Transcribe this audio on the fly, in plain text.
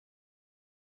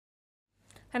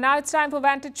And now it's time for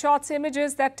Vantage Shots,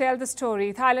 images that tell the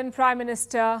story. Thailand Prime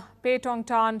Minister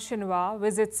Paetongtarn Shinawatra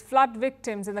visits flood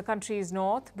victims in the country's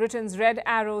north. Britain's red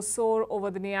arrows soar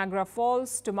over the Niagara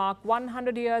Falls to mark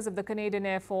 100 years of the Canadian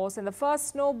Air Force, and the first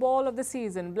snowball of the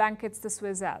season blankets the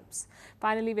Swiss Alps.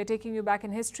 Finally, we're taking you back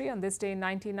in history. On this day in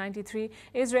 1993,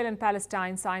 Israel and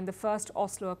Palestine signed the first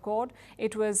Oslo Accord.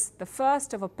 It was the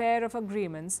first of a pair of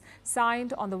agreements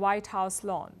signed on the White House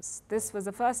lawns. This was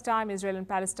the first time Israel and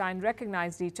Palestine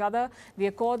recognized each other. The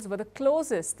accords were the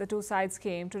closest the two sides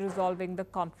came to resolving the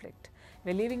conflict.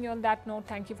 We're leaving you on that note.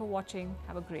 Thank you for watching.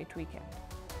 Have a great weekend.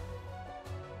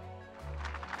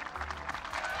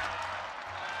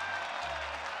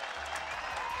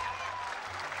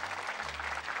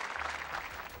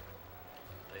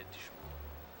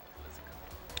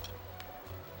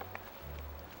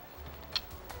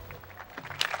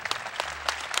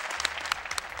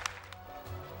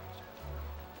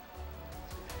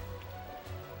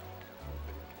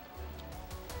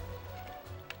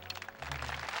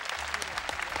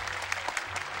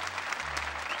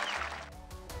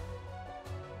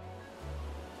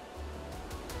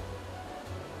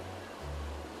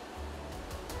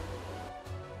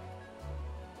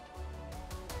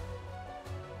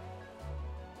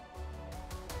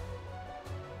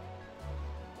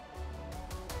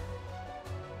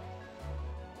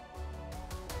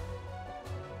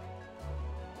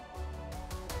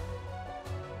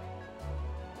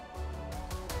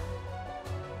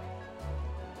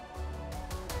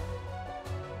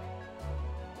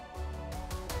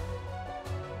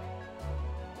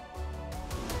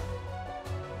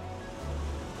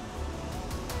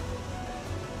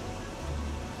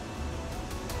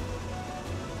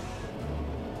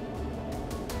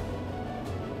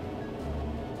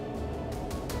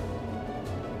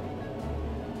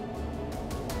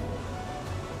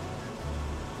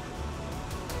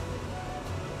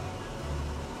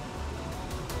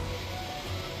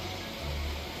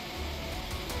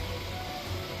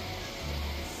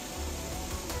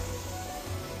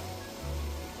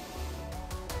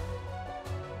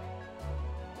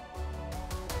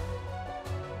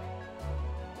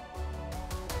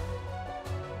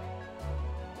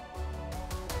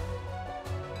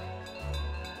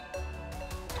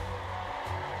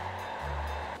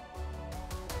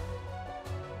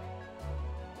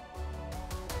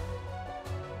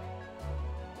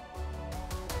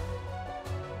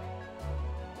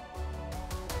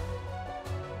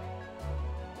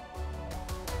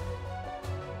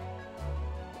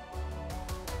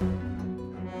 Thank you.